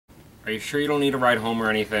Are you sure you don't need a ride home or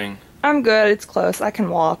anything? I'm good, it's close. I can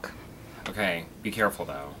walk. Okay, be careful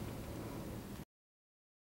though.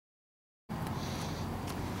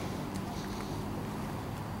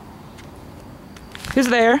 Who's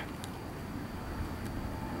there?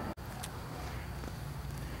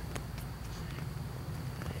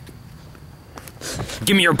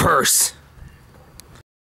 Give me your purse!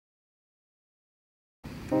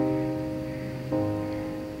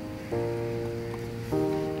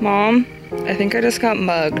 Mom, I think I just got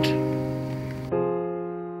mugged.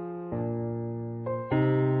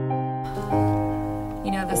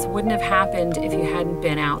 You know, this wouldn't have happened if you hadn't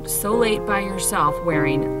been out so late by yourself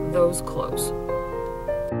wearing those clothes.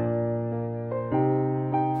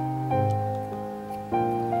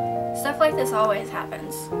 Stuff like this always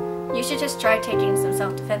happens. You should just try taking some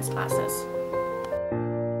self-defense classes.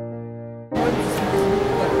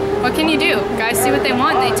 What can you do? Guys see what they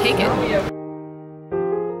want, they take it.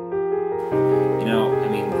 You know, I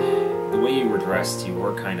mean, the way you were dressed, you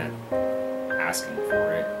were kind of asking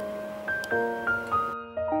for it.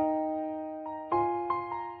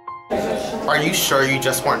 Are you sure you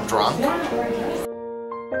just weren't drunk?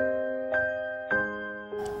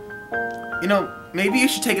 You know, maybe you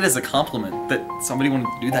should take it as a compliment that somebody wanted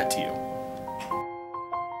to do that to you.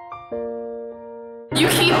 You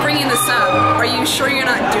keep bringing this up. Are you sure you're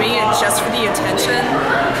not doing it just for the attention?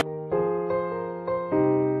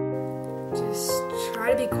 Just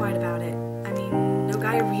try to be quiet about it. I mean, no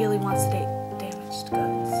guy really wants to date damaged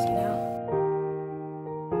goods, you know?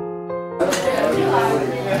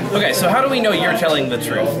 Okay, so how do we know you're telling the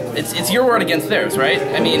truth? It's your word against theirs, right?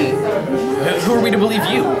 I mean, who are we to believe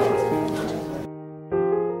you?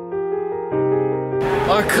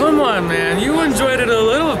 Oh, come on, man. You enjoyed it a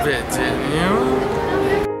little bit, didn't you?